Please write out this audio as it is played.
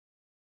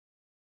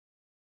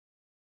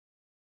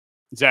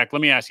Zach,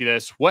 let me ask you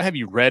this. What have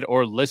you read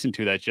or listened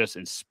to that just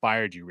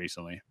inspired you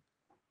recently?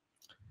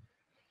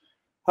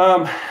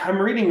 I'm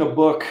reading a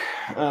book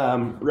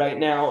right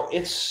now.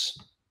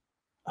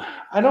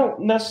 I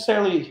don't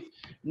necessarily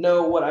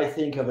know what I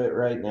think of it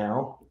right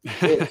now.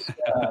 It's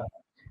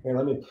here.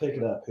 Let me pick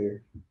it up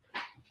here.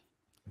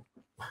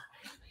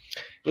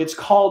 It's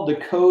called The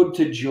Code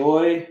to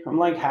Joy. I'm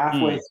like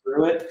halfway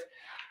through it.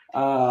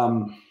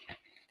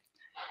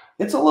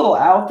 It's a little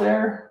out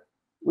there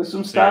with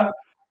some stuff.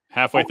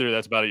 Halfway through,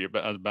 that's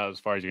about as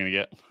far as you're gonna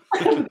get.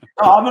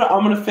 I'm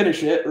gonna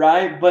finish it,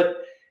 right?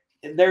 But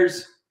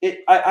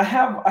I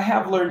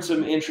have learned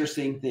some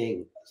interesting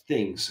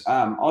things.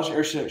 I'll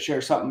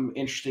share something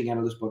interesting out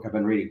of this book I've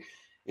been reading.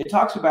 It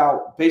talks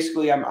about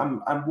basically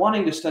I'm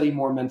wanting to study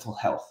more mental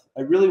health.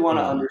 I really want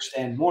to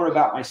understand more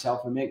about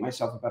myself and make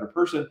myself a better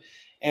person,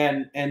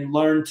 and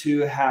learn to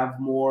have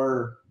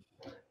more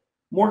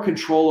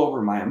control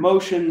over my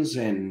emotions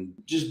and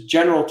just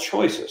general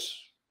choices,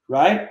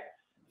 right?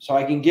 So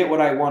I can get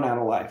what I want out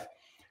of life.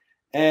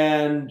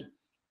 And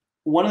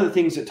one of the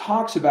things it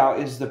talks about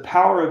is the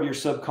power of your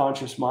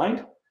subconscious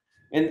mind.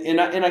 And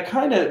I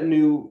kind of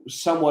knew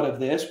somewhat of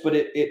this, but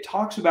it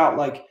talks about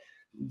like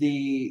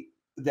the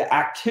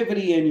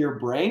activity in your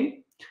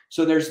brain.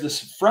 So there's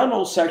this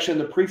frontal section,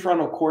 the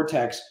prefrontal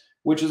cortex,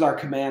 which is our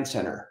command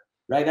center,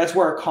 right? That's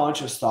where our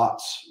conscious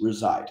thoughts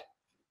reside.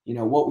 You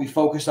know, what we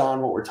focus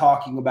on, what we're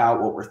talking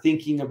about, what we're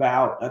thinking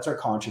about, that's our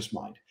conscious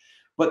mind.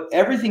 But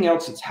everything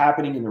else that's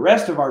happening in the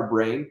rest of our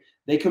brain,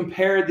 they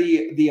compare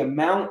the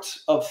amount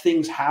of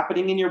things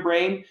happening in your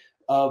brain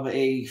of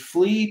a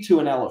flea to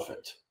an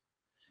elephant.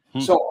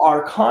 So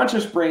our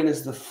conscious brain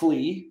is the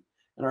flea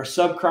and our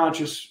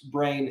subconscious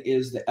brain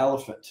is the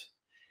elephant.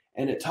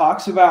 And it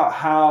talks about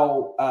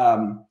how,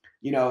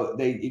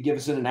 it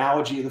gives an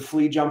analogy. The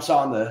flea jumps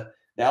on the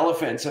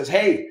elephant and says,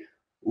 hey,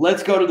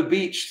 let's go to the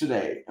beach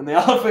today. And the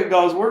elephant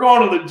goes, we're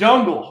going to the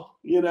jungle,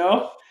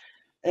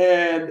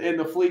 and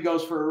the flea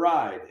goes for a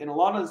ride. And a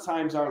lot of the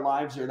times our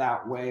lives are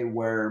that way,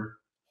 where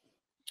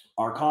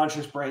our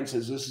conscious brain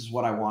says, this is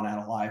what I want out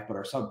of life, but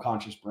our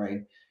subconscious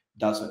brain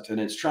doesn't. And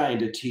it's trying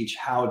to teach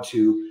how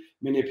to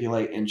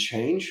manipulate and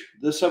change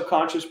the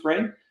subconscious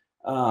brain.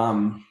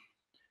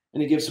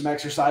 And it gives some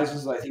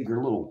exercises that I think are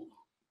a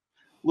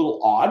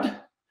little odd.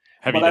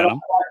 Have you done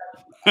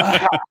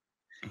them?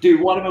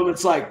 Dude, one of them,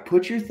 it's like,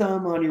 put your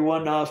thumb on your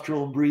one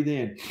nostril and breathe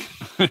in.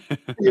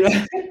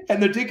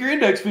 And then take your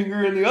index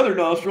finger in the other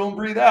nostril and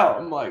breathe out.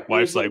 I'm like,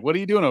 wife's like, what are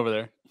you doing over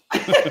there?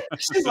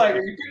 She's like,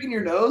 are you picking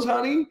your nose,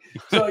 honey?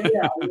 So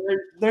yeah,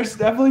 there's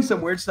definitely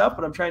some weird stuff,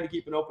 but I'm trying to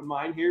keep an open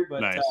mind here.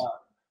 But nice.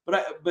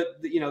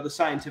 But the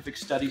scientific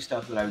study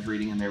stuff that I was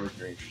reading in there was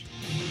very interesting.